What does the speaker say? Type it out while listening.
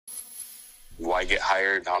Why get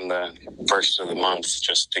hired on the first of the month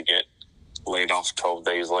just to get laid off 12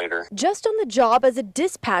 days later? Just on the job as a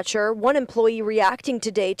dispatcher, one employee reacting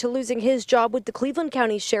today to losing his job with the Cleveland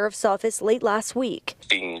County Sheriff's Office late last week.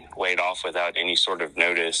 Being laid off without any sort of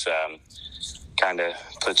notice kind of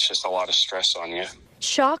puts just a lot of stress on you.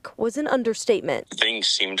 Shock was an understatement. Things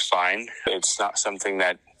seemed fine. It's not something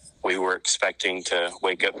that we were expecting to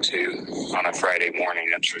wake up to on a Friday morning,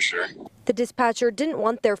 that's for sure. The dispatcher didn't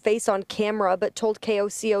want their face on camera, but told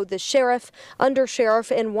KOCO the sheriff,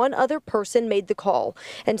 undersheriff, and one other person made the call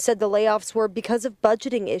and said the layoffs were because of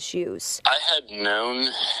budgeting issues. I had known,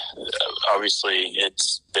 obviously,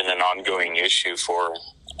 it's been an ongoing issue for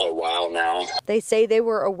a while now. They say they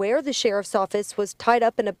were aware the sheriff's office was tied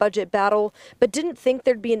up in a budget battle, but didn't think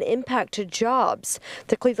there'd be an impact to jobs.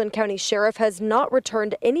 The Cleveland County Sheriff has not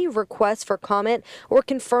returned any requests for comment or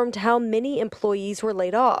confirmed how many employees were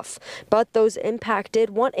laid off. But those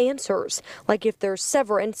impacted want answers, like if there's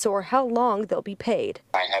severance or how long they'll be paid.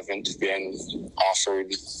 I haven't been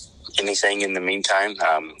offered anything in the meantime.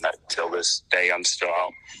 Till this day, I'm still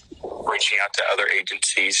out reaching out to other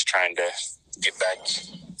agencies, trying to get back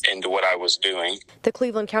into what I was doing. The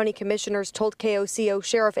Cleveland County Commissioners told KOCO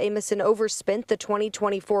Sheriff Amison overspent the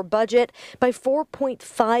 2024 budget by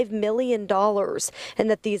 $4.5 million and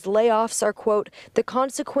that these layoffs are, quote, the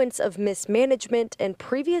consequence of mismanagement and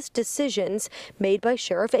previous decisions made by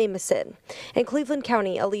Sheriff Amison. In Cleveland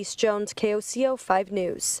County, Elise Jones, KOCO 5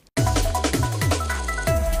 News.